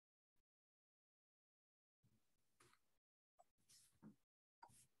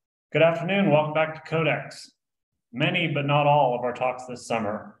Good afternoon, welcome back to Codex. Many, but not all, of our talks this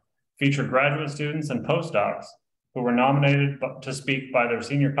summer feature graduate students and postdocs who were nominated to speak by their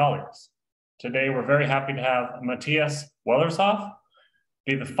senior colleagues. Today, we're very happy to have Matthias Wellershoff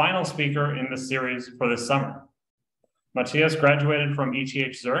be the final speaker in this series for this summer. Matthias graduated from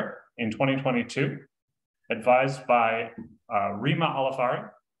ETH Zurich in 2022, advised by Rima Alafari,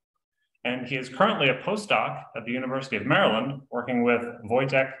 and he is currently a postdoc at the University of Maryland, working with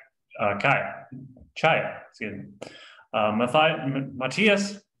Wojtek Chaya.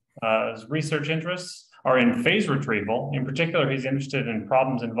 Matthias' research interests are in phase retrieval. In particular, he's interested in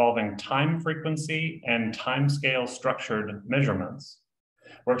problems involving time frequency and timescale structured measurements.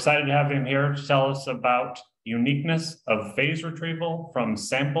 We're excited to have him here to tell us about uniqueness of phase retrieval from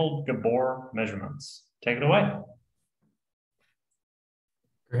sampled Gabor measurements. Take it away.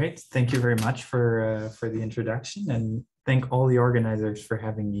 Great, thank you very much for the introduction, and thank all the organizers for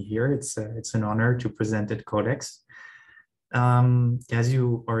having me here. It's an honor to present at Codex. As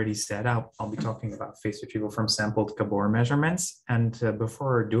you already said, I'll be talking about phase retrieval from sampled Gabor measurements. And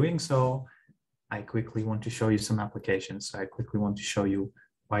before doing so, I quickly want to show you some applications. So I quickly want to show you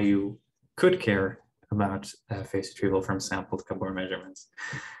why you could care about phase retrieval from sampled Gabor measurements.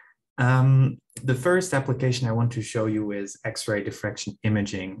 The first application I want to show you is X-ray diffraction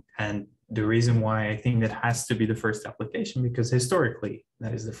imaging. And the reason why I think that has to be the first application, because historically,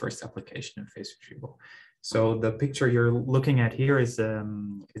 that is the first application of phase retrieval. So the picture you're looking at here is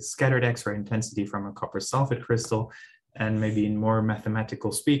scattered X-ray intensity from a copper sulfate crystal. And maybe in more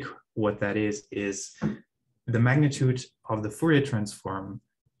mathematical speak, what that is the magnitude of the Fourier transform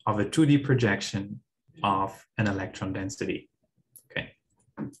of a 2D projection of an electron density. Okay.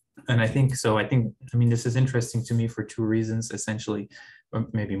 And I mean, this is interesting to me for two reasons, essentially, or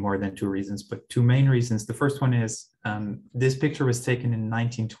maybe more than two reasons, but two main reasons. The first one is this picture was taken in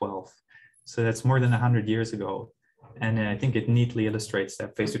 1912. So that's more than 100 years ago. And I think it neatly illustrates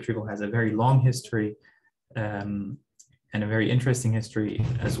that phase retrieval has a very long history and a very interesting history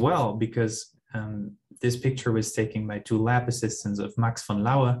as well, because this picture was taken by two lab assistants of Max von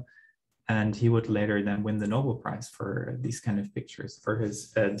Laue, and he would later then win the Nobel Prize for these kind of pictures, for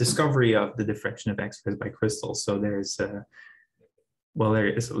his discovery of the diffraction of X-rays by crystals. So there's,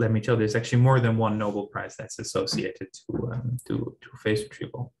 let me tell you, there's actually more than one Nobel Prize that's associated to phase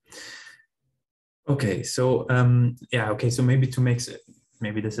retrieval. Okay, so so maybe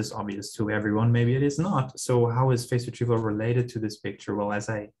this is obvious to everyone, maybe it is not. So how is phase retrieval related to this picture? Well, as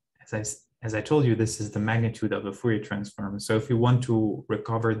I told you, this is the magnitude of the Fourier transform. So if you want to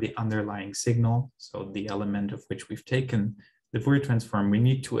recover the underlying signal, so the element of which we've taken the Fourier transform, we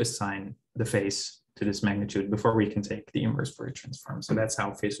need to assign the phase to this magnitude before we can take the inverse Fourier transform. So that's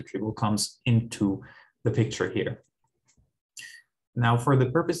how phase retrieval comes into the picture here. Now, for the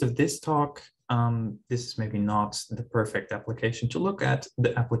purpose of this talk, this is maybe not the perfect application to look at.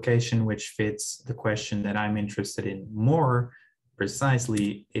 The application which fits the question that I'm interested in more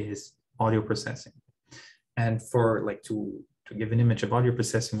precisely is audio processing. And for to give an image of audio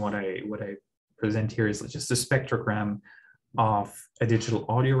processing, what I present here is just a spectrogram of a digital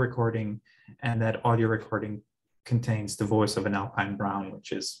audio recording, and that audio recording contains the voice of an alpine brown,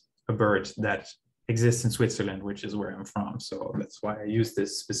 which is a bird that exists in Switzerland, which is where I'm from. So that's why I use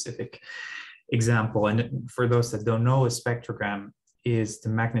this specific example. And for those that don't know, a spectrogram is the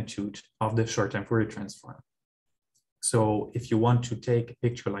magnitude of the short-time Fourier transform. So if you want to take a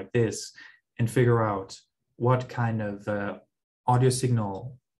picture like this and figure out what kind of audio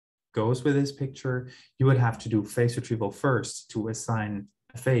signal goes with this picture, you would have to do phase retrieval first to assign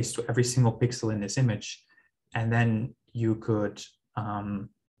a phase to every single pixel in this image. And then you could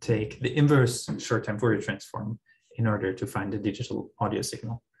take the inverse short-time Fourier transform in order to find the digital audio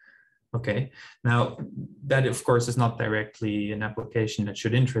signal. Okay, now that of course is not directly an application that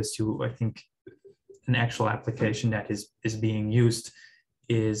should interest you. I think an actual application that is being used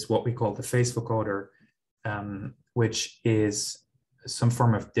is what we call the phase vocoder, which is some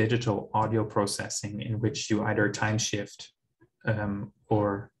form of digital audio processing in which you either time shift time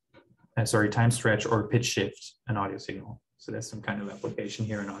stretch or pitch shift an audio signal. So that's some kind of application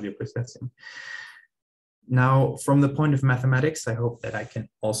here in audio processing. Now, from the point of mathematics, I hope that I can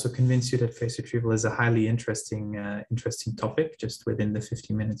also convince you that phase retrieval is a highly interesting topic just within the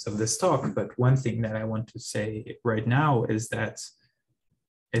 50 minutes of this talk. But one thing that I want to say right now is that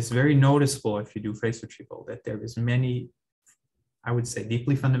it's very noticeable if you do phase retrieval that there is many, I would say,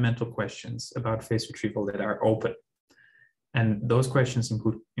 deeply fundamental questions about phase retrieval that are open. And those questions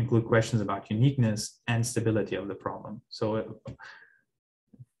include questions about uniqueness and stability of the problem. So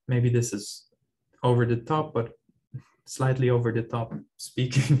maybe this is over the top, but slightly over the top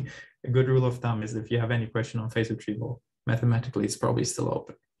speaking, a good rule of thumb is if you have any question on phase retrieval, mathematically, it's probably still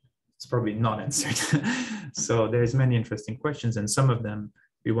open. It's probably not answered. So there's many interesting questions, and some of them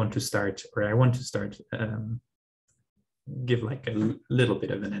we want to start, or I want to start, give like a little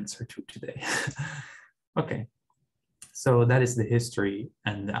bit of an answer to today. Okay, so that is the history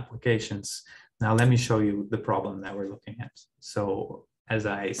and the applications. Now let me show you the problem that we're looking at. So as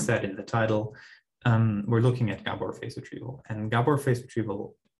I said in the title, we're looking at Gabor phase retrieval, and Gabor phase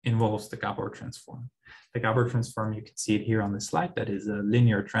retrieval involves the Gabor transform. The Gabor transform, you can see it here on the slide, that is a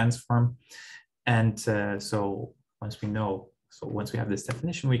linear transform. And so once we have this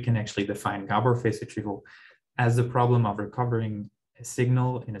definition, we can actually define Gabor phase retrieval as the problem of recovering a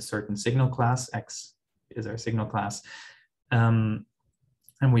signal in a certain signal class. X is our signal class. And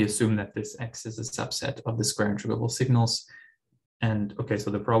we assume that this X is a subset of the square-integrable signals. And okay,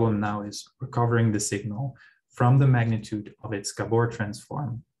 so the problem now is recovering the signal from the magnitude of its Gabor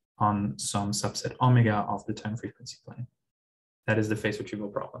transform on some subset omega of the time frequency plane. That is the phase retrieval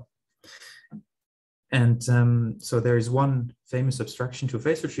problem. And so there is one famous abstraction to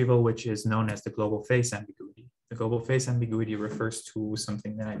phase retrieval, which is known as the global phase ambiguity. The global phase ambiguity refers to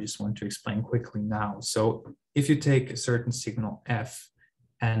something that I just want to explain quickly now. So if you take a certain signal f,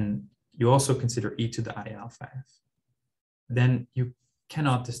 and you also consider e to the I alpha f, then you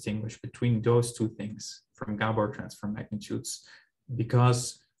cannot distinguish between those two things from Gabor transform magnitudes,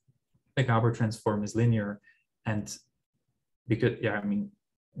 because the Gabor transform is linear, and because,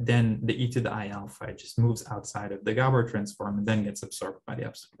 then the e to the I alpha just moves outside of the Gabor transform and then gets absorbed by the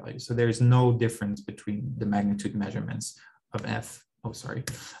absolute value. So there is no difference between the magnitude measurements of f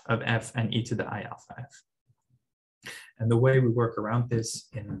and e to the I alpha f. And the way we work around this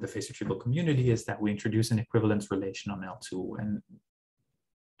in the phase retrieval community is that we introduce an equivalence relation on L2. And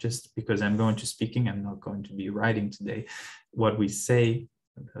just because I'm going to speaking, I'm not going to be writing today, what we say,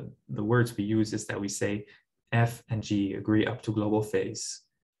 the words we use is that we say f and g agree up to global phase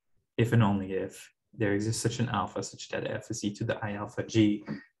if and only if there exists such an alpha such that f is e to the I alpha g,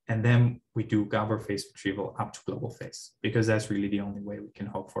 and then we do Gabor phase retrieval up to global phase, because that's really the only way we can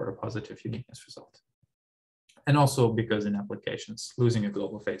hope for a positive uniqueness result. And also because in applications, losing a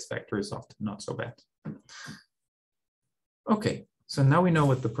global phase factor is often not so bad. Okay, so now we know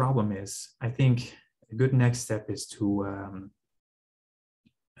what the problem is. I think a good next step is to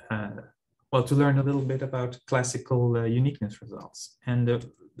to learn a little bit about classical uniqueness results. And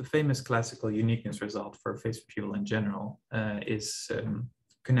the famous classical uniqueness result for phase retrieval in general is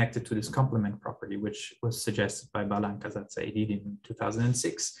connected to this complement property, which was suggested by Balan Kazatsaidid in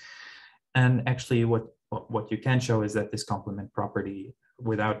 2006. And actually what you can show is that this complement property,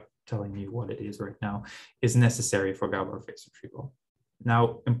 without telling you what it is right now, is necessary for Gabor phase retrieval.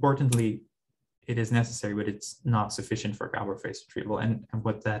 Now, importantly, it is necessary, but it's not sufficient for Gabor phase retrieval. And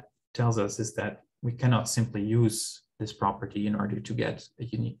what that tells us is that we cannot simply use this property in order to get a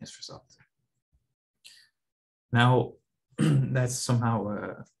uniqueness result. Now, that's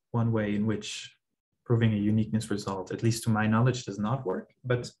somehow one way in which proving a uniqueness result, at least to my knowledge, does not work.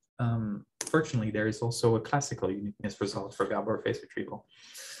 But fortunately, there is also a classical uniqueness result for Gabor phase retrieval.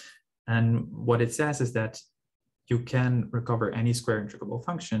 And what it says is that you can recover any square-integrable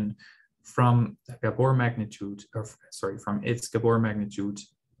function from the Gabor magnitude, from its Gabor magnitude,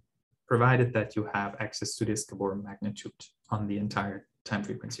 provided that you have access to this Gabor magnitude on the entire time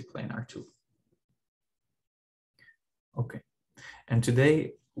frequency plane R2. Okay, and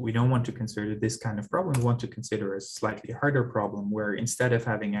today we don't want to consider this kind of problem. We want to consider a slightly harder problem where instead of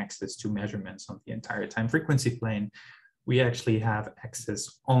having access to measurements on the entire time frequency plane, we actually have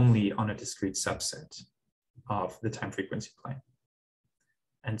access only on a discrete subset of the time frequency plane.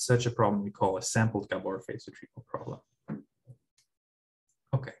 And such a problem we call a sampled Gabor phase retrieval problem.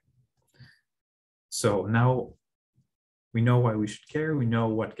 Okay. So now we know why we should care. We know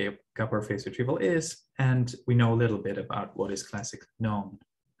what Gabor phase retrieval is, and we know a little bit about what is classically known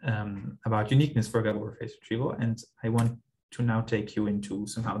about uniqueness for Gabor phase retrieval. And I want to now take you into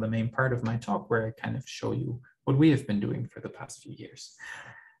somehow the main part of my talk, where I kind of show you what we have been doing for the past few years.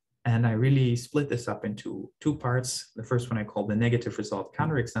 And I really split this up into two parts. The first one I call the negative result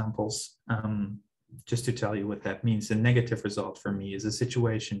counterexamples. Just to tell you what that means, the negative result for me is a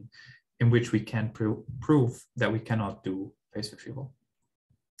situation in which we can prove that we cannot do phase retrieval.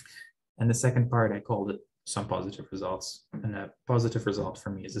 And the second part, I called it some positive results. And a positive result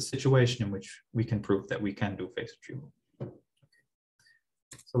for me is a situation in which we can prove that we can do phase retrieval.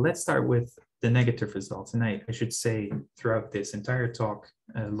 So let's start with the negative results. And I should say throughout this entire talk,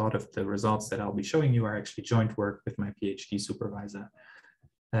 a lot of the results that I'll be showing you are actually joint work with my PhD supervisor,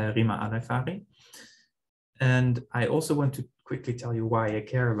 Rima Alefari. And I also want to quickly tell you why I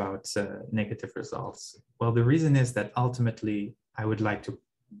care about negative results. Well, the reason is that ultimately I would like to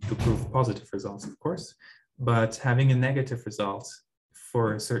prove positive results, of course, but having a negative result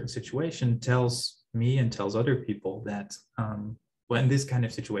for a certain situation tells me and tells other people that, well, in this kind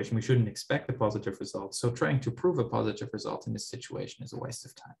of situation, we shouldn't expect a positive result. So trying to prove a positive result in this situation is a waste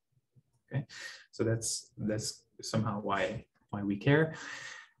of time. Okay, so that's somehow why we care.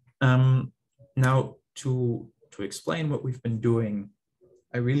 Now, to explain what we've been doing,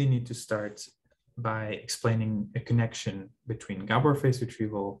 I really need to start by explaining a connection between Gabor phase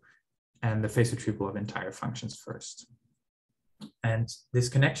retrieval and the phase retrieval of entire functions first. And this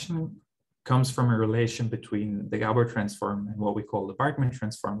connection comes from a relation between the Gabor transform and what we call the Bargmann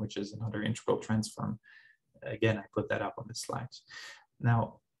transform, which is another integral transform. Again, I put that up on the slide.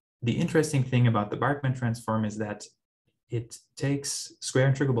 Now, the interesting thing about the Bargmann transform is that it takes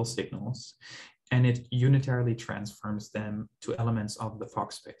square-integrable signals and it unitarily transforms them to elements of the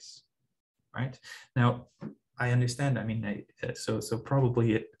Fock space, right? Now, I understand, I mean, so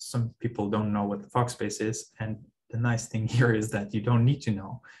probably some people don't know what the Fock space is, and the nice thing here is that you don't need to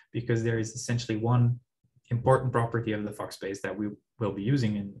know, because there is essentially one important property of the Fock space that we will be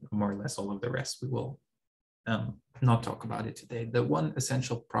using in more or less all of the rest. We will not talk about it today. The one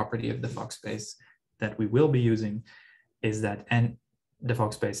essential property of the Fock space that we will be using is that the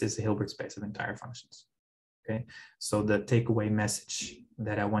Fock space is a Hilbert space of entire functions. Okay, so the takeaway message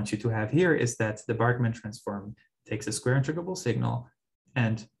that I want you to have here is that the Bargmann transform takes a square-integrable signal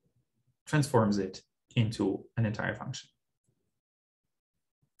and transforms it into an entire function.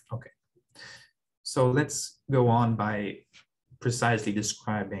 Okay, so let's go on by precisely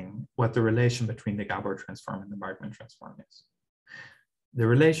describing what the relation between the Gabor transform and the Bargmann transform is. The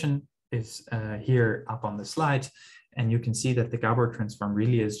relation is here up on the slide, and you can see that the Gabor transform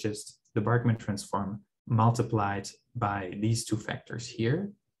really is just the Bargmann transform multiplied by these two factors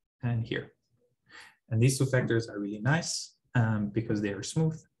here and here. And these two factors are really nice because they are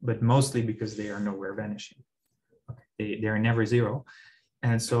smooth, but mostly because they are nowhere vanishing. Okay. They are never zero.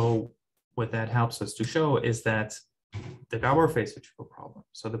 And so what that helps us to show is that the Gabor phase retrieval problem,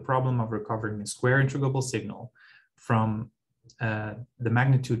 so the problem of recovering a square-integrable signal from the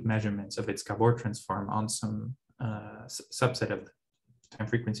magnitude measurements of its Gabor transform on some subset of the time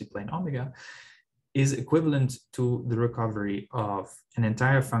frequency plane omega, is equivalent to the recovery of an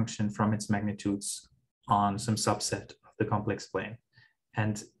entire function from its magnitudes on some subset of the complex plane.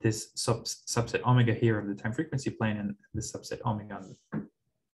 And this subset omega here of the time frequency plane and the subset omega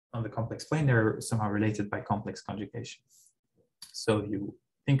on the complex plane, they're somehow related by complex conjugation. So if you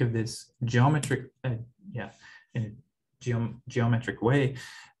think of this geometric, in a geometric way,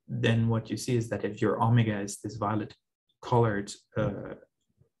 then what you see is that if your omega is this violet colored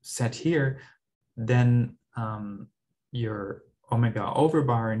set here, then your omega over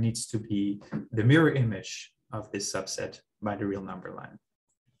bar needs to be the mirror image of this subset by the real number line.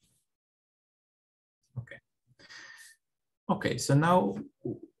 Okay. Okay, so now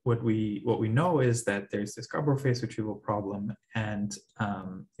what we know is that there's this Gabor phase retrieval problem, and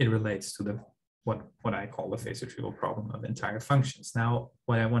it relates to what I call the phase retrieval problem of entire functions. Now,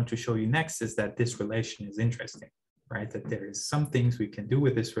 what I want to show you next is that this relation is interesting, right? That there is some things we can do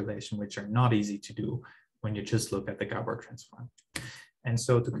with this relation which are not easy to do when you just look at the Gabor transform. And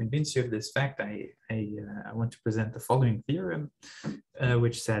so to convince you of this fact, I want to present the following theorem,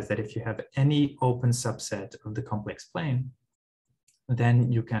 which says that if you have any open subset of the complex plane,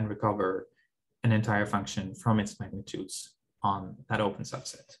 then you can recover an entire function from its magnitudes on that open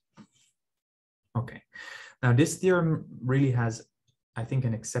subset. Okay, now this theorem really has, I think,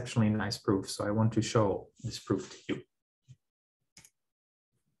 an exceptionally nice proof. So I want to show this proof to you.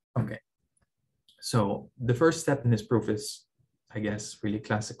 Okay, so the first step in this proof is, I guess, really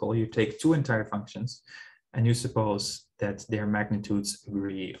classical. You take two entire functions and you suppose that their magnitudes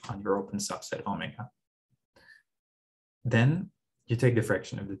agree on your open subset omega. Then you take the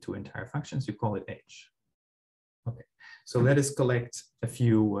fraction of the two entire functions, you call it h. Okay, so let us collect a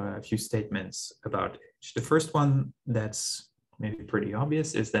few statements about h. The first one that's maybe pretty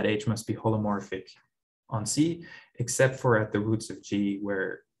obvious is that h must be holomorphic on C, except for at the roots of G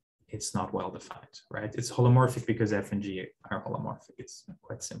where it's not well defined, right? It's holomorphic because f and g are holomorphic. It's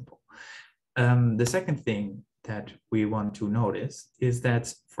quite simple. The second thing that we want to notice is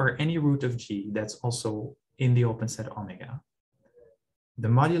that for any root of G that's also in the open set omega, the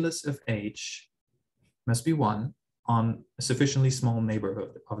modulus of h must be 1 on a sufficiently small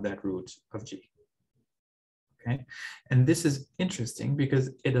neighborhood of that root of G. Okay, and this is interesting because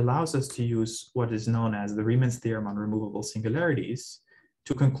it allows us to use what is known as the Riemann's theorem on removable singularities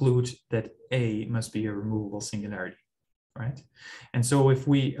to conclude that A must be a removable singularity, right? And so if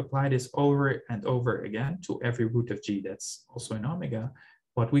we apply this over and over again to every root of G that's also in omega,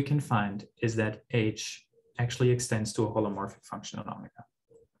 what we can find is that H actually extends to a holomorphic function on omega.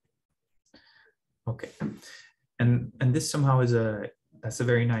 Okay, and this somehow is that's a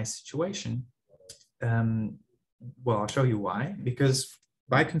very nice situation. Well, I'll show you why. Because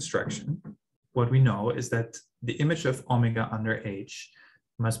by construction, what we know is that the image of omega under H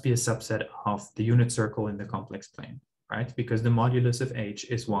must be a subset of the unit circle in the complex plane, right? Because the modulus of H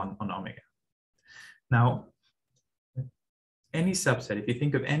is 1 on omega. Now, any subset, if you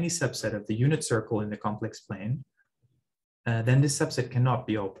think of any subset of the unit circle in the complex plane, then this subset cannot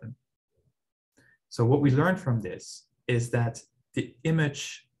be open. So what we learned from this is that the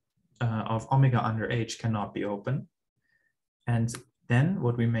image of omega under H cannot be open. And then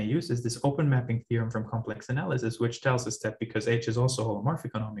what we may use is this open mapping theorem from complex analysis, which tells us that because H is also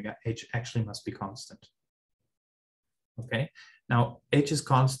holomorphic on omega, H actually must be constant. Okay, now H is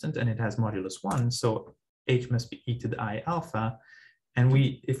constant and it has modulus 1, so H must be e to the I alpha. And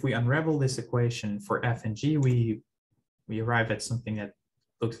if we unravel this equation for F and G, we arrive at something that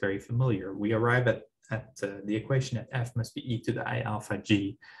looks very familiar. We arrive at the equation that F must be e to the I alpha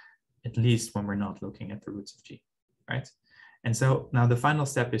G, at least when we're not looking at the roots of G, right? And so now the final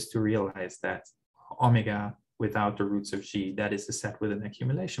step is to realize that omega without the roots of G, that is a set with an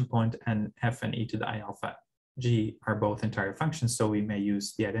accumulation point, and F and e to the I alpha G are both entire functions. So we may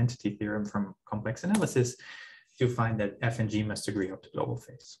use the identity theorem from complex analysis to find that F and G must agree up to global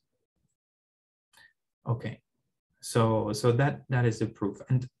phase. Okay, so that is the proof.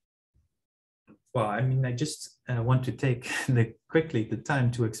 And well, I mean, I just want to take quickly the time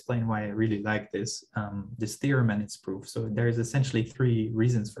to explain why I really like this theorem and its proof. So there's essentially 3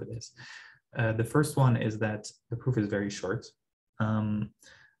 reasons for this. The first one is that the proof is very short.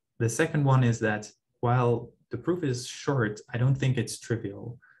 The second one is that while the proof is short, I don't think it's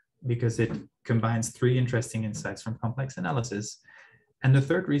trivial because it combines 3 interesting insights from complex analysis. And the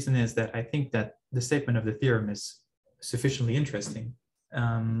third reason is that I think that the statement of the theorem is sufficiently interesting.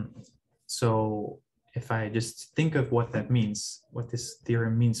 So if I just think of what that means, what this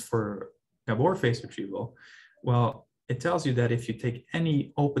theorem means for Gabor phase retrieval, well, it tells you that if you take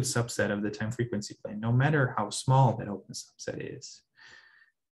any open subset of the time frequency plane, no matter how small that open subset is,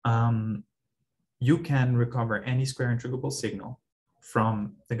 you can recover any square-integrable signal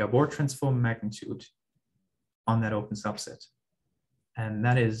from the Gabor transform magnitude on that open subset. And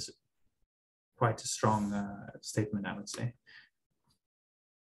that is quite a strong statement, I would say.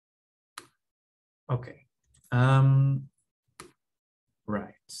 Okay,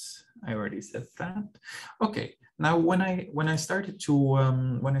 right. I already said that. Okay, now when I started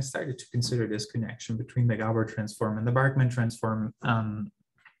to consider this connection between the Gabor transform and the Barkman transform,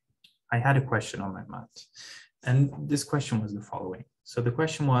 I had a question on my mind, and this question was the following. So the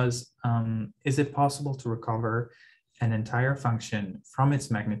question was, is it possible to recover an entire function from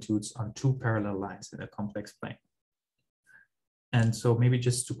its magnitudes on 2 parallel lines in a complex plane? And so maybe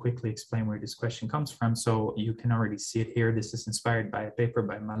just to quickly explain where this question comes from. So you can already see it here. This is inspired by a paper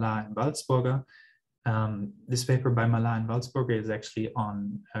by Malat and Waldsberger. This paper by Malat and Waldsberger is actually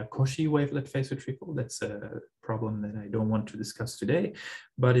on Cauchy wavelet phase retrieval. That's a problem that I don't want to discuss today,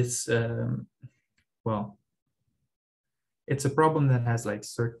 but it's, well, it's a problem that has like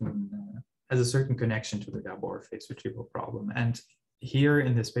has a certain connection to the Gabor phase retrieval problem. And here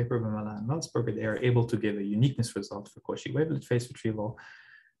in this paper by Malat and Waldsberger, they are able to give a uniqueness result for Cauchy wavelet phase retrieval,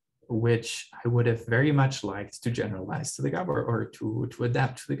 which I would have very much liked to generalize to the Gabor or to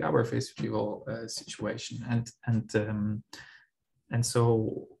adapt to the Gabor phase retrieval situation. And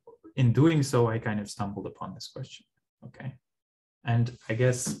so in doing so, I kind of stumbled upon this question. Okay. And I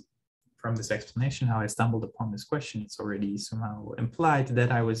guess from this explanation, how I stumbled upon this question, it's already somehow implied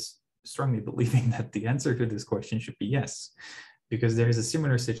that I was strongly believing that the answer to this question should be yes, because there is a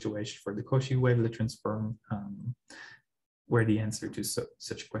similar situation for the Cauchy wavelet transform where the answer to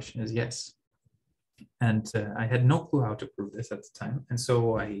such a question is yes. And I had no clue how to prove this at the time. And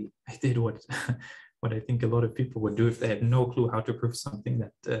so I did what I think a lot of people would do if they had no clue how to prove something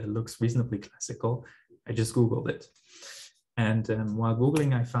that looks reasonably classical. I just Googled it. And while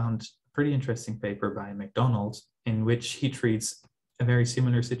Googling, I found a pretty interesting paper by McDonald in which he treats a very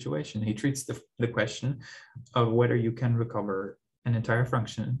similar situation. He treats the question of whether you can recover an entire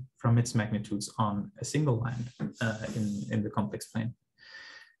function from its magnitudes on a single line in the complex plane.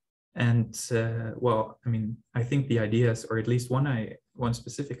 And well, I mean, I think the ideas, or at least one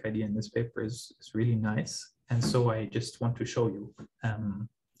specific idea in this paper is really nice. And so I just want to show you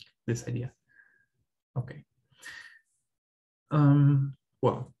this idea. Okay.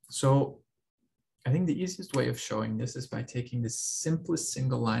 Well, so I think the easiest way of showing this is by taking the simplest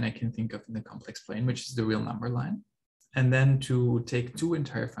single line I can think of in the complex plane, which is the real number line, and then to take two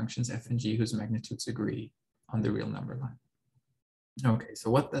entire functions, f and g, whose magnitudes agree on the real number line. Okay, so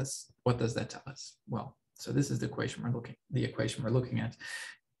what does that tell us? Well, so this is the equation we're looking at.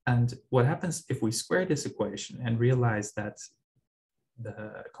 And what happens if we square this equation and realize that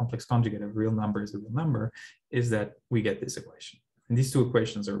the complex conjugate of real number is a real number, is that we get this equation. And these two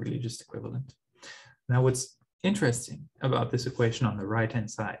equations are really just equivalent. Now, what's interesting about this equation on the right-hand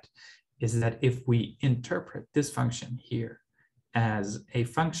side is that if we interpret this function here as a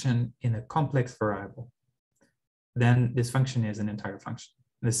function in a complex variable, then this function is an entire function.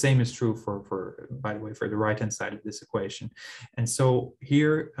 The same is true by the way, for the right-hand side of this equation. And so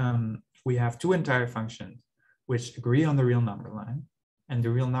here we have two entire functions which agree on the real number line, and the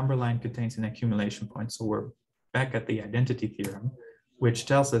real number line contains an accumulation point. So we're back at the identity theorem, which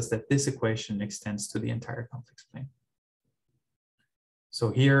tells us that this equation extends to the entire complex plane.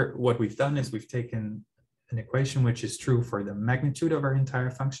 So here, what we've done is we've taken an equation which is true for the magnitude of our entire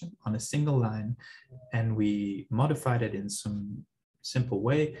function on a single line, and we modified it in some simple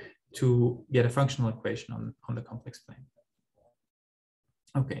way to get a functional equation on the complex plane.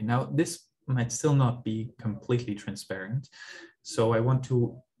 Okay, now this might still not be completely transparent, so I want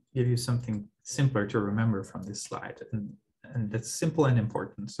to give you something simpler to remember from this slide, and that's simple and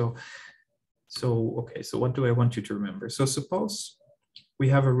important. So what do I want you to remember? So suppose we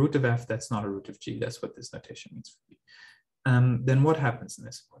have a root of f that's not a root of g. That's what this notation means for me. Then what happens in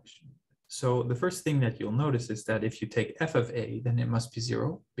this equation? So the first thing that you'll notice is that if you take f of a, then it must be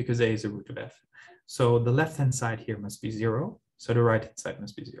 0 because a is a root of f. So the left-hand side here must be 0. So the right-hand side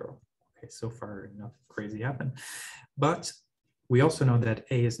must be 0. Okay, so far nothing crazy happened. But we also know that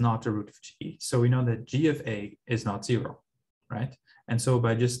a is not a root of g. So we know that g of a is not 0, right? And so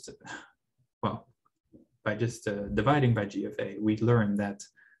by just dividing by g of a, we learn that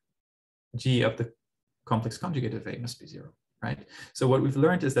g of the complex conjugate of a must be 0. Right? So what we've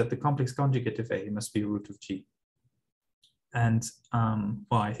learned is that the complex conjugate of a must be a root of g. And well,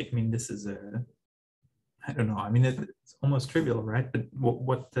 I mean, this is I don't know. I mean, it's almost trivial, right? But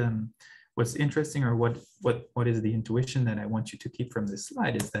what's interesting, or what is the intuition that I want you to keep from this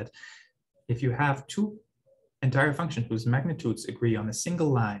slide, is that if you have two entire functions whose magnitudes agree on a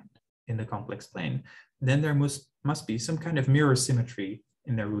single line in the complex plane, then there must be some kind of mirror symmetry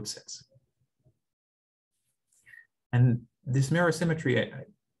in their root sets. And this mirror symmetry,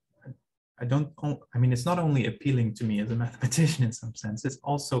 I mean, it's not only appealing to me as a mathematician in some sense, it's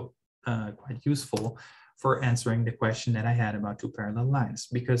also quite useful for answering the question that I had about two parallel lines.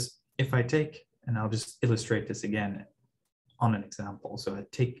 Because if I take, and I'll just illustrate this again on an example. So I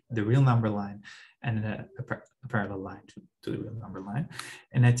take the real number line and a parallel line to the real number line,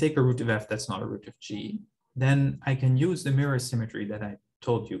 and I take a root of f that's not a root of g, then I can use the mirror symmetry that I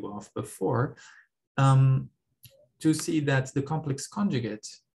told you of before to see that the complex conjugate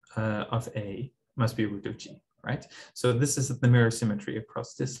of a must be a root of g, right? So this is the mirror symmetry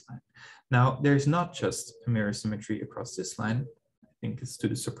across this line. Now, there's not just a mirror symmetry across this line. I think it's to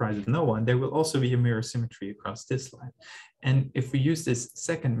the surprise of no one. There will also be a mirror symmetry across this line. And if we use this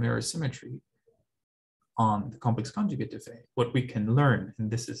second mirror symmetry on the complex conjugate of a, what we can learn,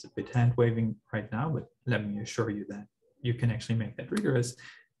 and this is a bit hand-waving right now, but let me assure you that you can actually make that rigorous,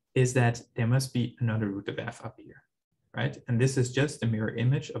 is that there must be another root of f up here, right? And this is just a mirror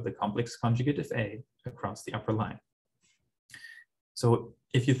image of the complex conjugate of a across the upper line. So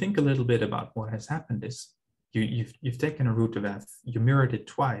if you think a little bit about what has happened is you've taken a root of f, you mirrored it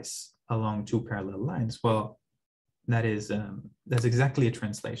twice along two parallel lines. Well, that's exactly a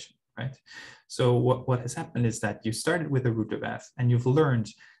translation, right? So what has happened is that you started with a root of f, and you've learned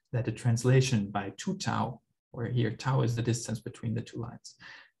that the translation by 2 tau, where here tau is the distance between the two lines,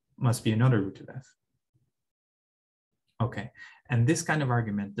 must be another root of f. Okay, and this kind of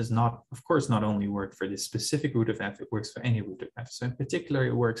argument does not, of course, not only work for this specific root of f, it works for any root of f. So in particular,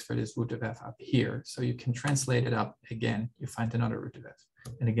 it works for this root of f up here. So you can translate it up again, you find another root of f,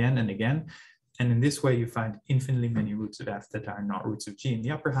 and again and again. And in this way, you find infinitely many roots of f that are not roots of g in the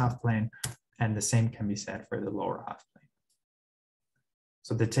upper half plane, and the same can be said for the lower half plane.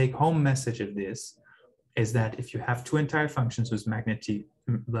 So the take-home message of this is that if you have two entire functions whose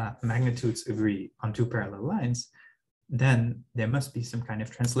magnitudes agree on two parallel lines, then there must be some kind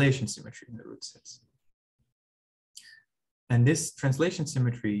of translation symmetry in the root sets. And this translation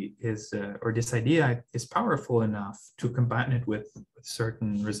symmetry is, or this idea is powerful enough to combine it with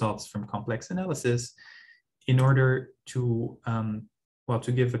certain results from complex analysis in order to, well,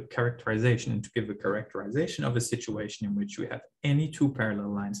 to give a characterization of a situation in which we have any two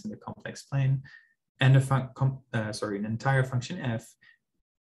parallel lines in the complex plane and an entire function f,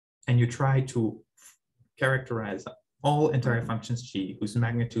 and you try to characterize all entire functions g whose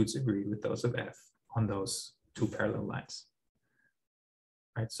magnitudes agree with those of f on those two parallel lines.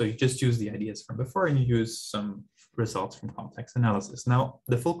 Right, so you just use the ideas from before and you use some results from complex analysis. Now,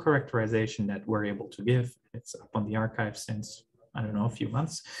 the full characterization that we're able to give, it's up on the archive since, I don't know, a few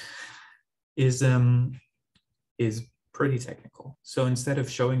months, is pretty technical. So instead of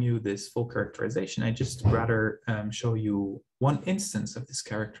showing you this full characterization, I just rather show you one instance of this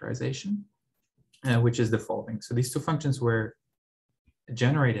characterization, which is the following. So these two functions were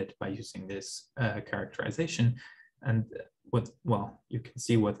generated by using this characterization, and you can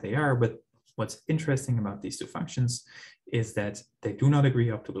see what they are, but what's interesting about these two functions is that they do not agree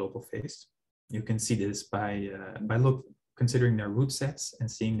up to global phase. You can see this by considering their root sets and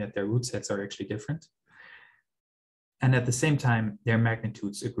seeing that their root sets are actually different. And at the same time, their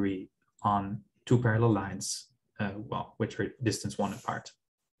magnitudes agree on two parallel lines, which are distance 1 apart.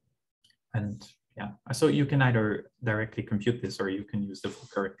 And yeah, so you can either directly compute this or you can use the full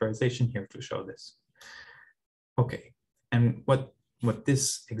characterization here to show this. Okay, and what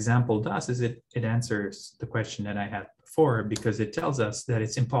this example does is it answers the question that I had before, because it tells us that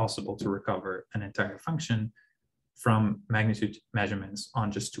it's impossible to recover an entire function from magnitude measurements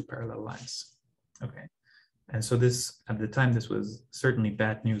on just two parallel lines. Okay, and so this, at the time, this was certainly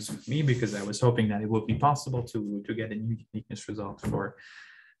bad news for me, because I was hoping that it would be possible to get a new uniqueness result for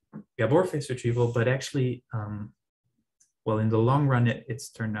Gabor phase retrieval, but actually, well, in the long run, it's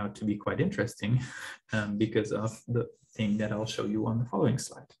turned out to be quite interesting because of the thing that I'll show you on the following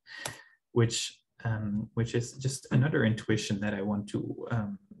slide, which is just another intuition that I want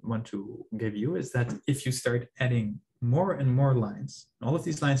to give you, is that if you start adding more and more lines, all of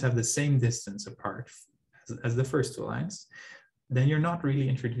these lines have the same distance apart as the first two lines, then you're not really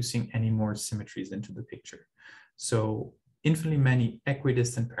introducing any more symmetries into the picture. So infinitely many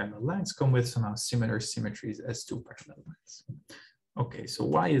equidistant parallel lines come with somehow similar symmetries as two parallel lines. Okay, so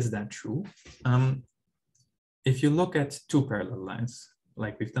why is that true? If you look at two parallel lines,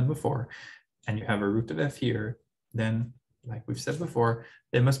 like we've done before, and you have a root of f here, then, like we've said before,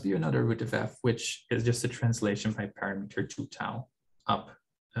 there must be another root of f, which is just a translation by parameter 2 tau up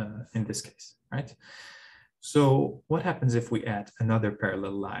in this case, right? So what happens if we add another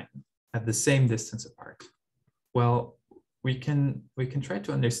parallel line at the same distance apart? Well, we can try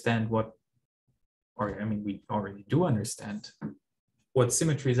to understand what, or I mean, we already do understand what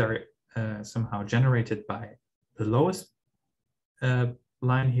symmetries are somehow generated by the lowest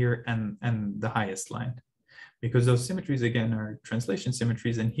line here and the highest line, because those symmetries again are translation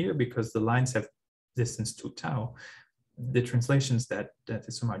symmetries, and here, because the lines have distance 2 tau, the translations that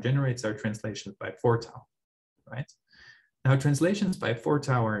it somehow generates are translations by 4 tau, right? Now, translations by 4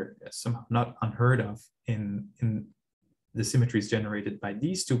 tau are somehow not unheard of in the symmetries generated by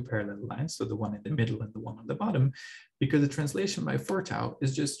these two parallel lines, so the one in the middle and the one on the bottom, because the translation by 4 tau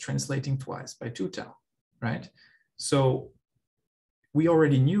is just translating twice by 2 tau, right? So we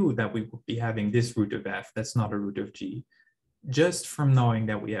already knew that we would be having this root of f that's not a root of g, just from knowing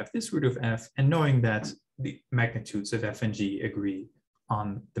that we have this root of f and knowing that the magnitudes of f and g agree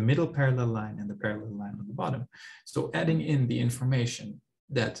on the middle parallel line and the parallel line on the bottom. So adding in the information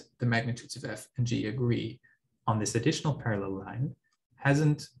that the magnitudes of f and g agree on this additional parallel line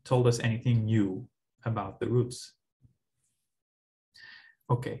hasn't told us anything new about the roots.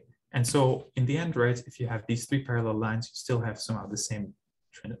 Okay, and so in the end, right, if you have these three parallel lines, you still have somehow the same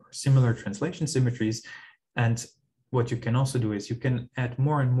or similar translation symmetries. And what you can also do is you can add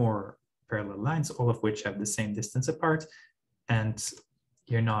more and more parallel lines, all of which have the same distance apart, and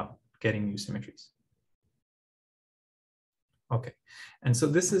you're not getting new symmetries. Okay, and so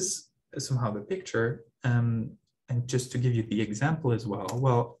this is somehow the picture. And just to give you the example as well,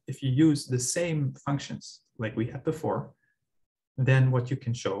 well, if you use the same functions like we had before, then what you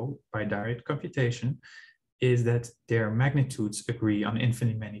can show by direct computation is that their magnitudes agree on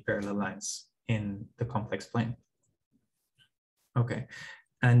infinitely many parallel lines in the complex plane. Okay,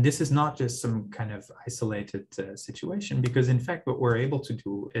 and this is not just some kind of isolated situation, because in fact, what we're able to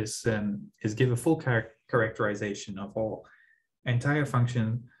do is give a full characterization of all entire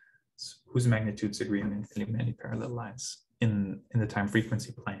functions whose magnitudes agree on infinitely many parallel lines in the time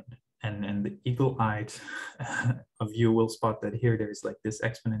frequency plane. And the eagle-eyed of you will spot that here there's like this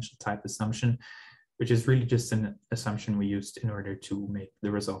exponential type assumption, which is really just an assumption we used in order to make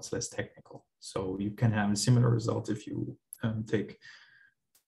the results less technical. So you can have a similar result if you take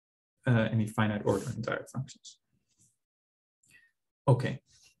any finite order entire functions. Okay,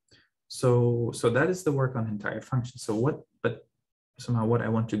 so that is the work on entire functions. So but somehow what I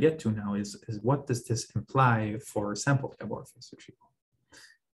want to get to now is what does this imply for sampled Gabor phase retrieval?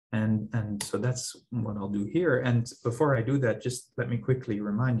 And so that's what I'll do here. And before I do that, just let me quickly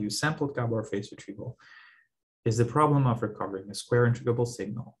remind you, sampled Gabor phase retrieval is the problem of recovering a square integrable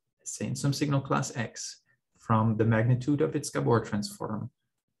signal, say in some signal class X, from the magnitude of its Gabor transform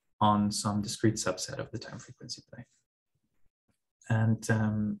on some discrete subset of the time frequency plane.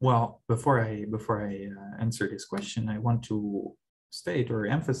 And well, before I answer this question, I want to state or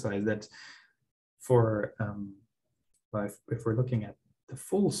emphasize that for if we're looking at the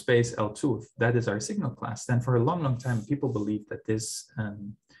full space L2, if that is our signal class, then for a long time people believe that this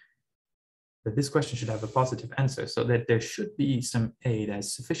question should have a positive answer, so that there should be some A that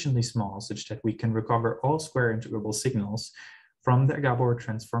is sufficiently small such that we can recover all square integrable signals from the Gabor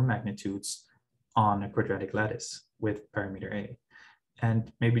transform magnitudes on a quadratic lattice with parameter A.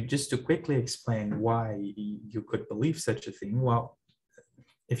 And maybe just to quickly explain why you could believe such a thing, well,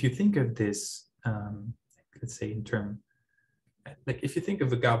 if you think of this, let's say in term, like if you think of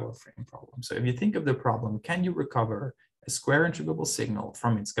the Gabor frame problem, so if you think of the problem, can you recover a square integrable signal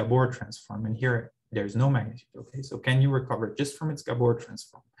from its Gabor transform? And here there's no magnitude, okay? So can you recover just from its Gabor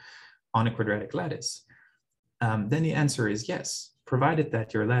transform on a quadratic lattice? Then the answer is yes, provided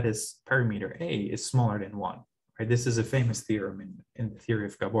that your lattice parameter A is smaller than 1. Right? This is a famous theorem in the theory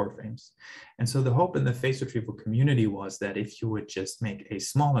of Gabor frames. And so the hope in the phase retrieval community was that if you would just make A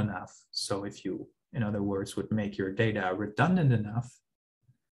small enough, so if you, in other words, would make your data redundant enough,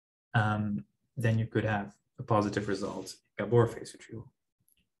 then you could have a positive result in Gabor phase retrieval.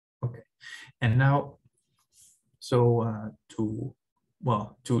 Okay, and now, so to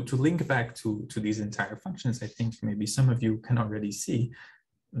link back to these entire functions, I think maybe some of you can already see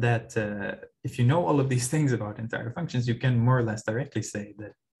that if you know all of these things about entire functions, you can more or less directly say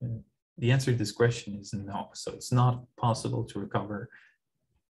that the answer to this question is no. So it's not possible to recover,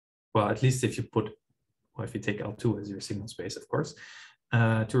 well, at least if you if you take L2 as your signal space, of course,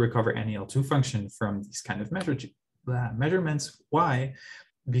 to recover any L2 function from these kind of measurements. Why?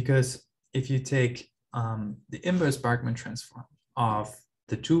 Because if you take the inverse Barkman transform of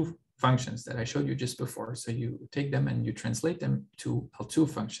the two functions that I showed you just before, so you take them and you translate them to L2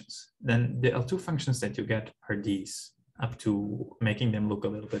 functions, then the L2 functions that you get are these, up to making them look a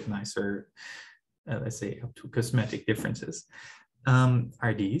little bit nicer, let's say up to cosmetic differences,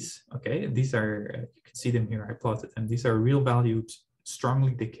 are these, okay? These are, you can see them here, I plotted them. These are real valued,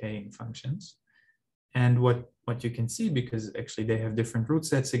 strongly decaying functions. And what you can see, because actually they have different root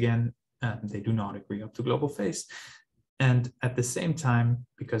sets again, they do not agree up to global phase. And at the same time,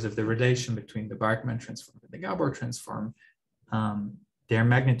 because of the relation between the Barkman transform and the Gabor transform, their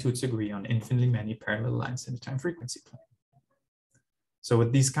magnitudes agree on infinitely many parallel lines in the time frequency plane. So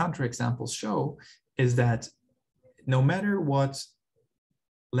what these counterexamples show is that no matter what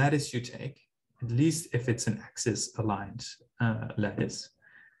lattice you take, at least if it's an axis aligned lattice,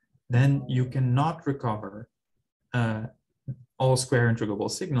 then you cannot recover all square integrable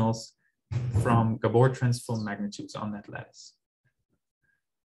signals from Gabor transform magnitudes on that lattice.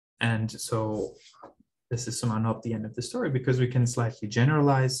 And so this is somehow not the end of the story, because we can slightly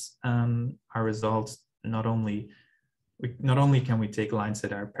generalize our results. Not only can we take lines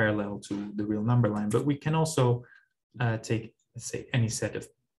that are parallel to the real number line, but we can also take, let's say, any set of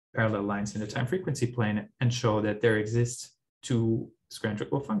parallel lines in the time frequency plane and show that there exists two square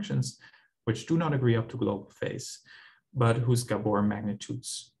integrable functions which do not agree up to global phase, but whose Gabor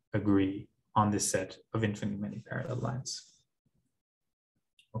magnitudes agree on this set of infinitely many parallel lines.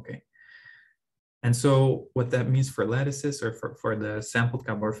 Okay. And so what that means for lattices, or for the sampled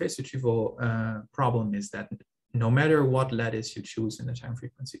Gabor phase retrieval problem, is that no matter what lattice you choose in the time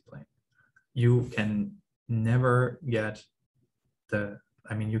frequency plane, you can never get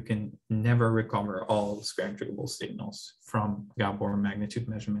you can never recover all square integrable signals from Gabor magnitude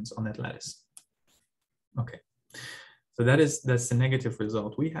measurements on that lattice. Okay. So that's the negative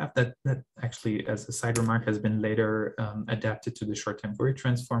result. We have that actually, as a side remark, has been later adapted to the short-term Fourier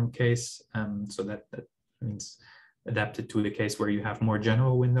transform case. So that means adapted to the case where you have more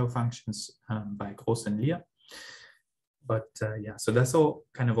general window functions by Gross and Lia. But yeah, so that's all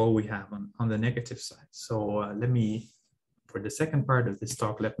we have on the negative side. So for the second part of this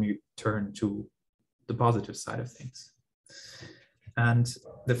talk, let me turn to the positive side of things. And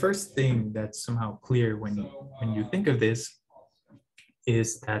the first thing that's somehow clear when you think of this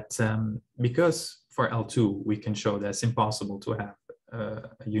is that because for L2, we can show that it's impossible to have a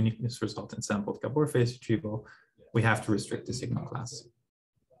uniqueness result in sampled Gabor phase retrieval, we have to restrict the signal class.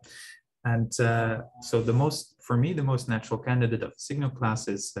 And so for me, the most natural candidate of the signal class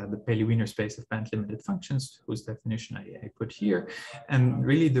is the Paley-Wiener space of band-limited functions, whose definition I put here. And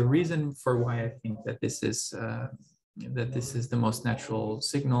really the reason for why I think that this is the most natural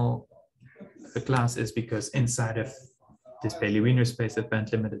signal class is because inside of this Paley-Wiener space of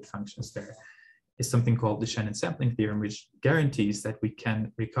band-limited functions, there is something called the Shannon sampling theorem, which guarantees that we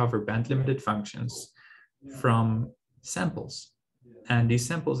can recover band-limited functions from samples. And these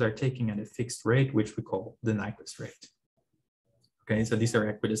samples are taken at a fixed rate, which we call the Nyquist rate. Okay, so these are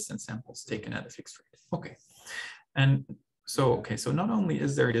equidistant samples taken at a fixed rate. Okay, and so not only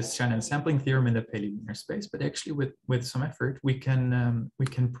is there this Shannon sampling theorem in the Paley-Wiener space, but actually with some effort, we can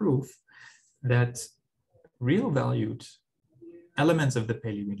prove that real valued elements of the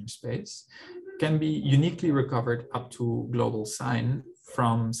Paley-Wiener space can be uniquely recovered up to global sign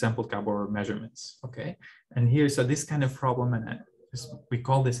from sampled Gabor measurements. Okay, and here, so this kind of problem, and we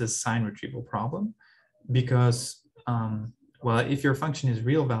call this a sign retrieval problem, because well, if your function is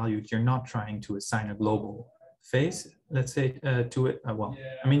real valued, you're not trying to assign a global phase, let's say, to it. Well,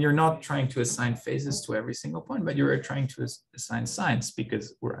 I mean, you're not trying to assign phases to every single point, but you're trying to assign signs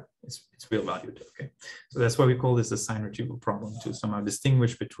because it's real valued. Okay, so that's why we call this a sign retrieval problem, to somehow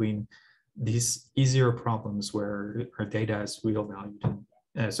distinguish between these easier problems where our data is real valued,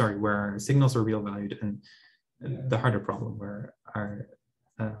 and where our signals are real valued, and the harder problem where our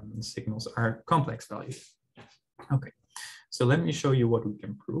signals are complex valued. Okay, so let me show you what we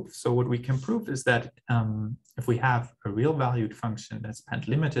can prove. So what we can prove is that if we have a real valued function that's band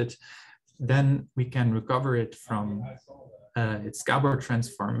limited, then we can recover it from its Gabor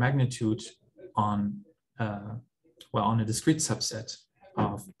transform magnitude on a discrete subset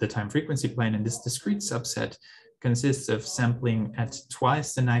of the time frequency plane. And this discrete subset consists of sampling at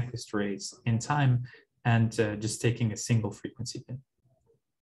twice the Nyquist rates in time and just taking a single frequency bin.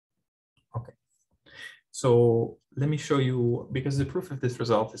 Okay, so let me show you, because the proof of this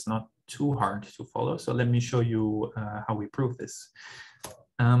result is not too hard to follow, so let me show you how we prove this.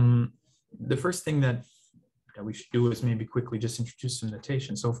 The first thing that we should do is maybe quickly just introduce some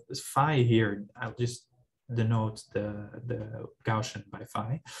notation. So this phi here, I'll just denote the Gaussian by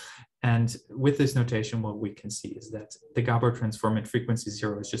phi. And with this notation, what we can see is that the Gabor transform at frequency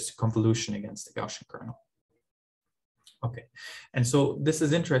 0 is just a convolution against the Gaussian kernel. Okay, and so this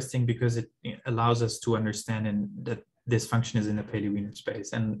is interesting because it allows us to understand that this function is in a Paley-Wiener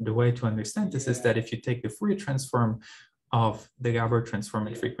space. And the way to understand this is that if you take the Fourier transform of the Gabor transform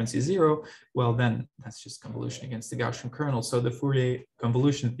at frequency 0, well, then that's just convolution against the Gaussian kernel. So the Fourier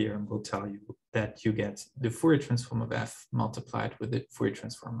convolution theorem will tell you that you get the Fourier transform of f multiplied with the Fourier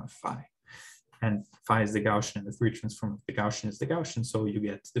transform of phi. And phi is the Gaussian, and the Fourier transform of the Gaussian is the Gaussian. So you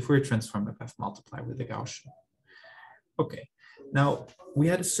get the Fourier transform of f multiplied with the Gaussian. Okay, now we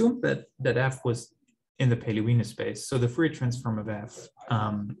had assumed that f was in the Paley-Wiener space. So the Fourier transform of f,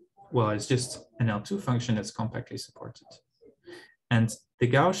 well, it's just an L2 function that's compactly supported. And the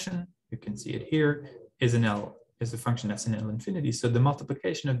Gaussian, you can see it here, is a function that's in L infinity. So the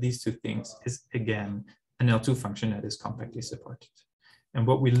multiplication of these two things is again an L2 function that is compactly supported. And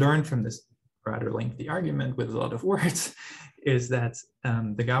what we learned from this rather lengthy argument with a lot of words is that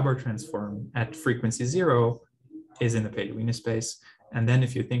the Gabor transform at frequency 0 is in the Paley-Wiener space. And then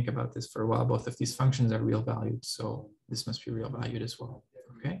if you think about this for a while, both of these functions are real valued. So this must be real valued as well.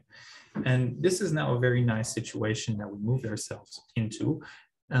 Okay, and this is now a very nice situation that we moved ourselves into,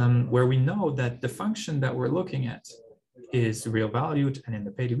 where we know that the function that we're looking at is real valued and in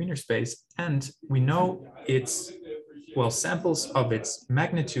the Paley-Wiener space, and we know it's, well, samples of its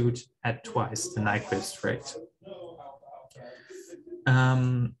magnitude at twice the Nyquist rate.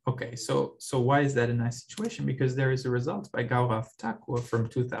 Okay, so why is that a nice situation? Because there is a result by Gaurav Thakur from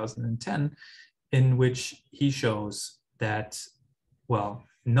 2010 in which he shows that, well,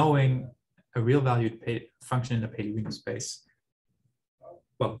 knowing a real valued function in the Paley-Wiener space,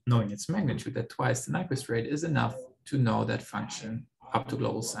 well, knowing its magnitude at twice the Nyquist rate is enough to know that function up to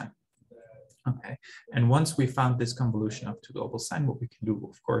global sign. Okay, and once we found this convolution up to global sign, what we can do,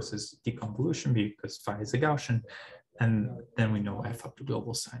 of course, is deconvolution because phi is a Gaussian, and then we know f up to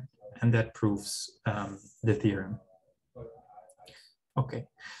global sign, and that proves the theorem. Okay,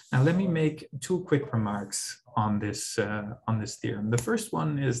 now let me make two quick remarks on this theorem. The first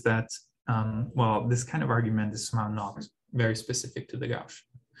one is that, well, this kind of argument is somehow not very specific to the Gaussian.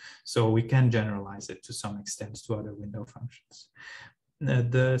 So we can generalize it to some extent to other window functions.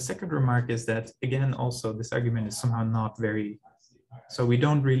 The second remark is that, again, also this argument is somehow not very, so we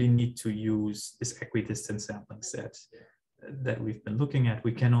don't really need to use this equidistant sampling set that we've been looking at.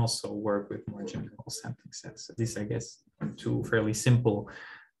 We can also work with more general sampling sets. So these, I guess, two fairly simple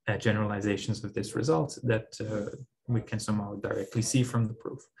generalizations of this result that we can somehow directly see from the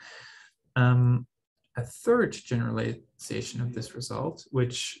proof. A third generalization of this result,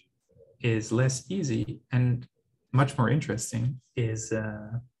 which is less easy and much more interesting, is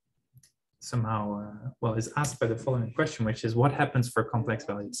somehow, is asked by the following question, which is what happens for complex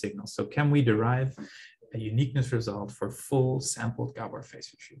valued signals? So can we derive a uniqueness result for full sampled Gabor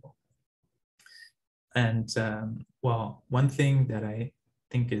phase retrieval? And one thing that I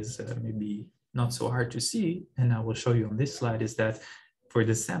think is maybe not so hard to see, and I will show you on this slide, is that for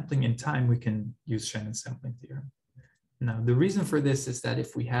the sampling in time, we can use Shannon sampling theorem. Now, the reason for this is that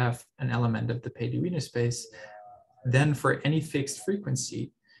if we have an element of the Paley-Wiener space, then for any fixed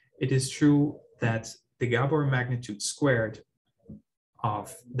frequency, it is true that the Gabor magnitude squared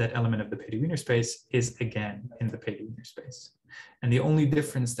of that element of the Paley-Wiener space is again in the Paley-Wiener space. And the only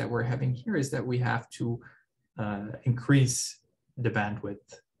difference that we're having here is that we have to increase the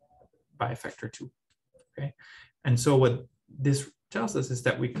bandwidth by a factor 2. Okay, and so what this tells us is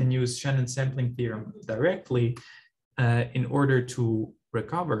that we can use Shannon sampling theorem directly in order to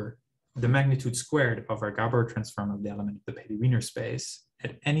recover the magnitude squared of our Gabor transform of the element of the Paley-Wiener space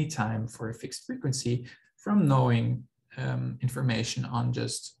at any time for a fixed frequency from knowing information on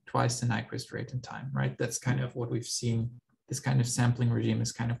just twice the Nyquist rate and time, right? That's kind of what we've seen. This kind of sampling regime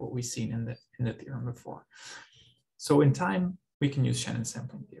is kind of what we've seen in the theorem before. So in time, we can use Shannon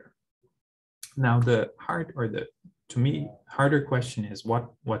sampling theorem. Now the to me, harder question is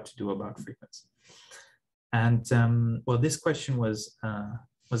what to do about frequency. And this question was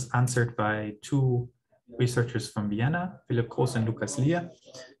answered by two researchers from Vienna, Philipp Groß and Lukas Lier.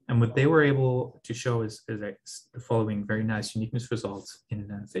 And what they were able to show is the following very nice uniqueness results in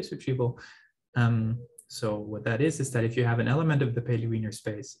phase retrieval. So what that is that if you have an element of the Paley-Wiener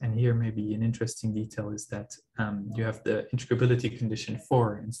space, and here maybe an interesting detail is that you have the integrability condition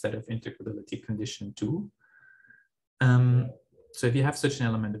 4 instead of integrability condition 2. So if you have such an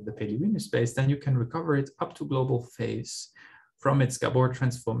element of the Paley-Wiener space, then you can recover it up to global phase from its Gabor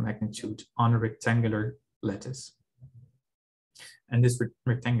transform magnitude on a rectangular lattice. And this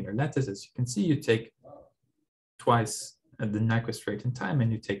rectangular lattice, as you can see, you take twice the Nyquist rate in time,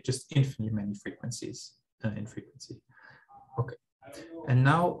 and you take just infinitely many frequencies in frequency. Okay, and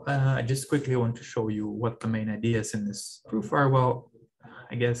now I just quickly want to show you what the main ideas in this proof are. Well,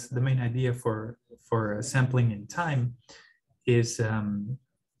 I guess the main idea for sampling in time is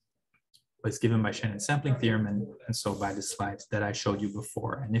was given by Shannon's sampling theorem and so by the slides that I showed you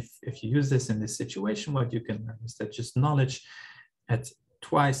before. And if you use this in this situation, what you can learn is that just knowledge at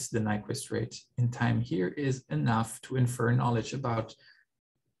twice the Nyquist rate in time here is enough to infer knowledge about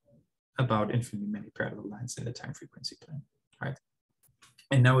infinitely many parallel lines in the time frequency plane, right?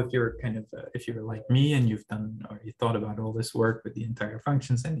 And now if you're if you're like me and you've done or you thought about all this work with the entire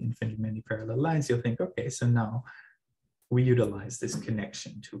functions and infinitely many parallel lines, you'll think, okay, so now we utilize this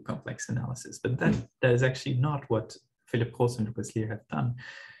connection to complex analysis. But that is actually not what Philipp Groß and Lukas Lier have done.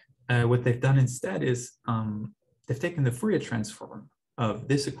 What they've done instead is they've taken the Fourier transform of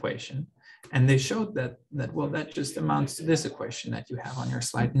this equation, and they showed that that just amounts to this equation that you have on your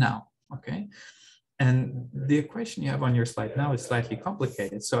slide now, okay? And the equation you have on your slide now is slightly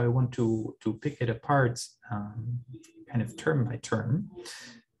complicated, so I want to pick it apart kind of term by term.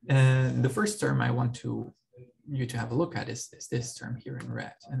 And the first term I want you to have a look at is this term here in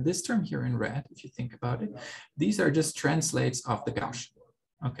red. And this term here in red, if you think about it, these are just translates of the Gaussian,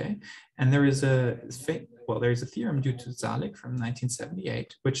 okay? And there is there's a theorem due to Zalik from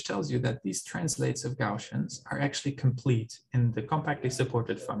 1978, which tells you that these translates of Gaussians are actually complete in the compactly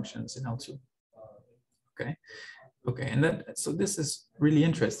supported functions in L2, okay? Okay, and so this is really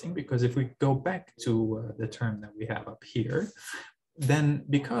interesting because if we go back to the term that we have up here, then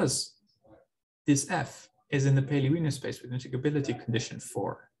because this F is in the Paley-Wiener space with integrability condition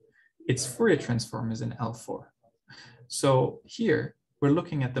 4, its Fourier transform is in L4. So here we're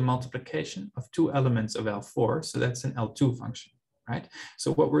looking at the multiplication of two elements of L4, so that's an L2 function, right?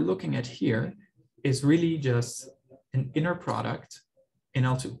 So what we're looking at here is really just an inner product in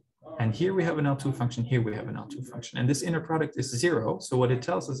L2. And here we have an L2 function, here we have an L2 function, and this inner product is 0. So what it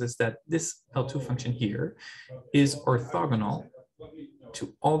tells us is that this L2 function here is orthogonal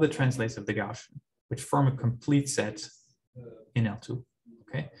to all the translates of the Gaussian, which form a complete set in L2,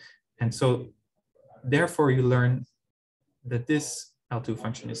 okay? And so therefore you learn that this L2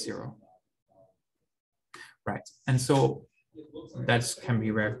 function is 0, right? And so that can be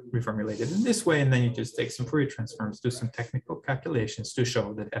reformulated in this way, and then you just take some Fourier transforms, do some technical calculations to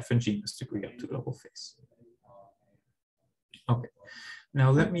show that F and G must agree up to global phase. Okay, now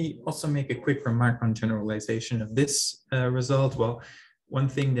let me also make a quick remark on generalization of this result. Well, one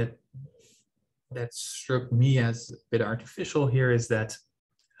thing that struck me as a bit artificial here is that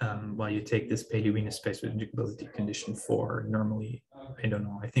while you take this Paley-Wiener space with integrability condition 4, normally, I don't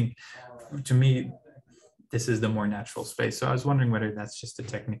know, I think to me, this is the more natural space. So I was wondering whether that's just a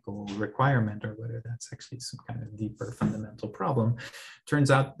technical requirement or whether that's actually some kind of deeper fundamental problem.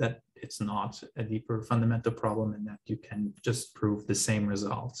 Turns out that it's not a deeper fundamental problem and that you can just prove the same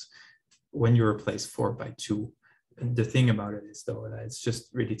results when you replace 4 by 2. The thing about it is, though, that it's just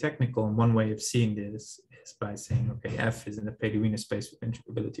really technical. And one way of seeing this is by saying, okay, F is in the Paley-Wiener space with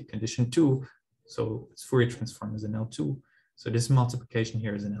integrability condition 2. So its Fourier transform is an L2. So this multiplication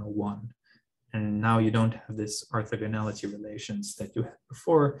here is an L1. And now you don't have this orthogonality relations that you had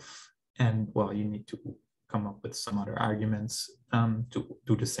before. And well, you need to come up with some other arguments to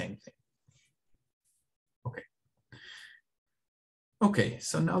do the same thing. Okay. Okay,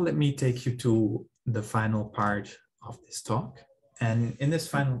 so now let me take you to the final part of this talk. And in this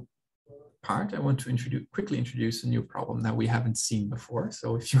final part, I want to quickly introduce a new problem that we haven't seen before.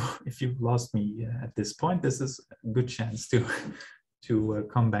 So if you've lost me at this point, this is a good chance to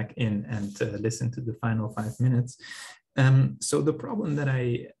come back in and listen to the final 5 minutes. So the problem that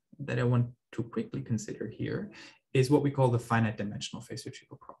I want to quickly consider here is what we call the finite dimensional phase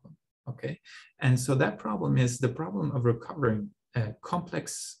retrieval problem. Okay, and so that problem is the problem of recovering a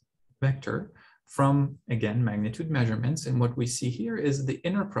complex vector from, again, magnitude measurements. And what we see here is the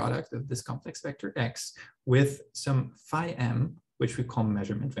inner product of this complex vector x with some phi m, which we call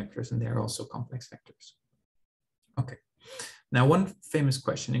measurement vectors, and they are also complex vectors. Okay. Now, one famous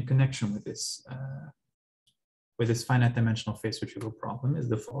question in connection with this finite dimensional phase retrieval problem is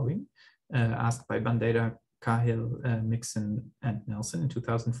the following, asked by Bandera, Cahill, Mixon, and Nelson in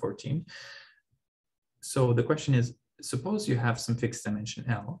 2014. So the question is, suppose you have some fixed dimension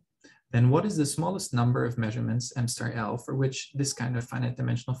L, then what is the smallest number of measurements m star L for which this kind of finite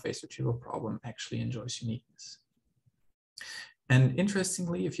dimensional phase retrieval problem actually enjoys uniqueness? And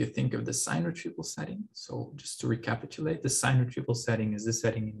interestingly, if you think of the sign retrieval setting, so just to recapitulate, the sign retrieval setting is the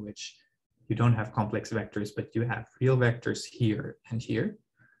setting in which you don't have complex vectors, but you have real vectors here and here.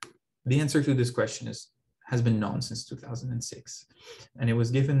 The answer to this question has been known since 2006. And it was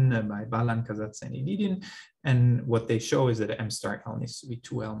given by Balan, Kazatz, and Edidin. And what they show is that m star L needs to be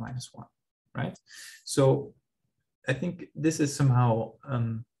 2L minus 1, right? So I think this is somehow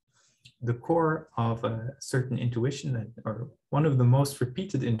the core of a certain intuition that, or one of the most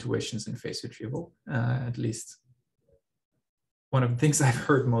repeated intuitions in phase retrieval, at least one of the things I've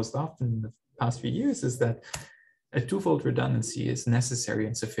heard most often in the past few years is that a twofold redundancy is necessary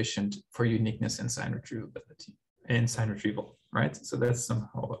and sufficient for uniqueness and sign retrievability and sign retrieval, right? So that's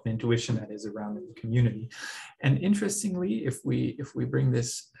somehow an intuition that is around in the community. And interestingly, if we bring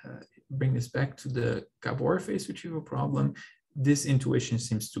this back to the Gabor phase retrieval problem, this intuition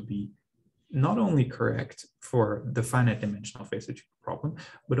seems to be not only correct for the finite dimensional phase retrieval problem,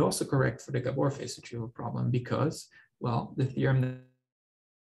 but also correct for the Gabor phase retrieval problem because, well, the theorem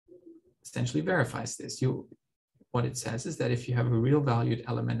essentially verifies this. What it says is that if you have a real valued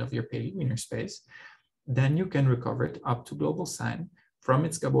element of your Paley-Wiener space, then you can recover it up to global sign from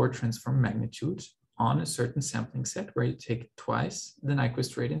its Gabor transform magnitude on a certain sampling set where you take twice the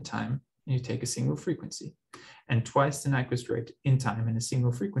Nyquist rate in time and you take a single frequency. And twice the Nyquist rate in time and a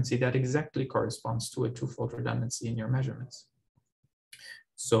single frequency, that exactly corresponds to a twofold redundancy in your measurements.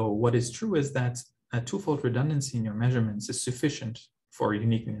 So what is true is that a twofold redundancy in your measurements is sufficient for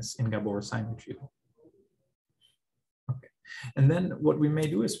uniqueness in Gabor sign retrieval. Okay. And then what we may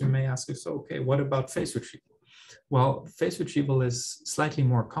do is we may ask us, okay, what about phase retrieval? Well, phase retrieval is slightly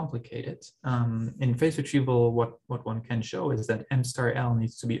more complicated. In phase retrieval, what one can show is that m star L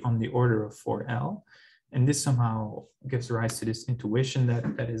needs to be on the order of 4L. And this somehow gives rise to this intuition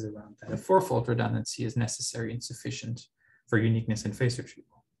that is around that a fourfold redundancy is necessary and sufficient for uniqueness in phase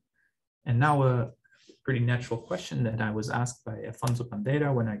retrieval. And now a pretty natural question that I was asked by Afonso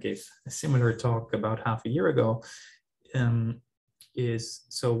Bandeira when I gave a similar talk about half a year ago is,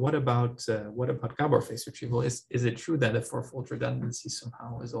 so what about Gabor phase retrieval? Is it true that a fourfold redundancy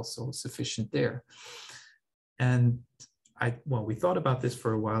somehow is also sufficient there? And we thought about this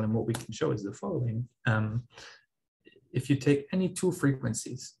for a while, and what we can show is the following. If you take any two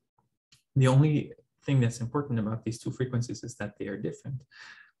frequencies, the only thing that's important about these two frequencies is that they are different.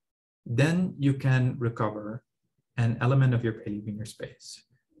 Then you can recover an element of your Paley-Wiener space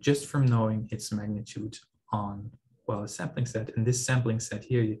just from knowing its magnitude on, well, a sampling set. In this sampling set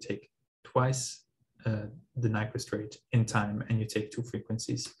here, you take twice the Nyquist rate in time and you take two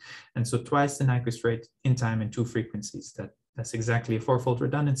frequencies. And so twice the Nyquist rate in time and two frequencies, that's exactly a fourfold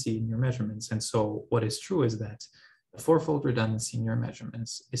redundancy in your measurements. And so what is true is that fourfold redundancy in your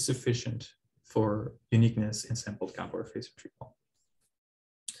measurements is sufficient for uniqueness in sampled Gabor phase retrieval.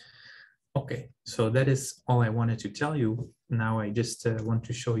 Okay, so that is all I wanted to tell you. Now I just want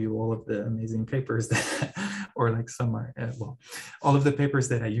to show you all of the amazing papers that, or like some are, well, all of the papers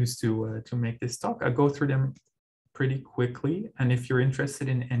that I used to make this talk. I'll go through them pretty quickly. And if you're interested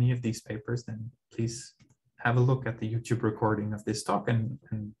in any of these papers, then please have a look at the YouTube recording of this talk and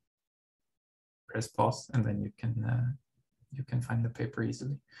press pause, and then you can find the paper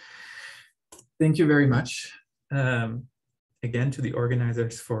easily. Thank you very much. Again, to the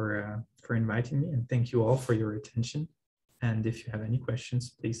organizers for inviting me, and thank you all for your attention. And if you have any questions,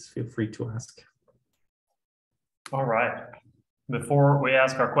 please feel free to ask. All right. Before we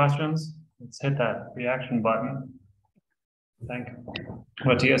ask our questions, let's hit that reaction button. Thank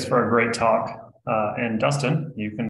Matthias for a great talk. And Dustin, you can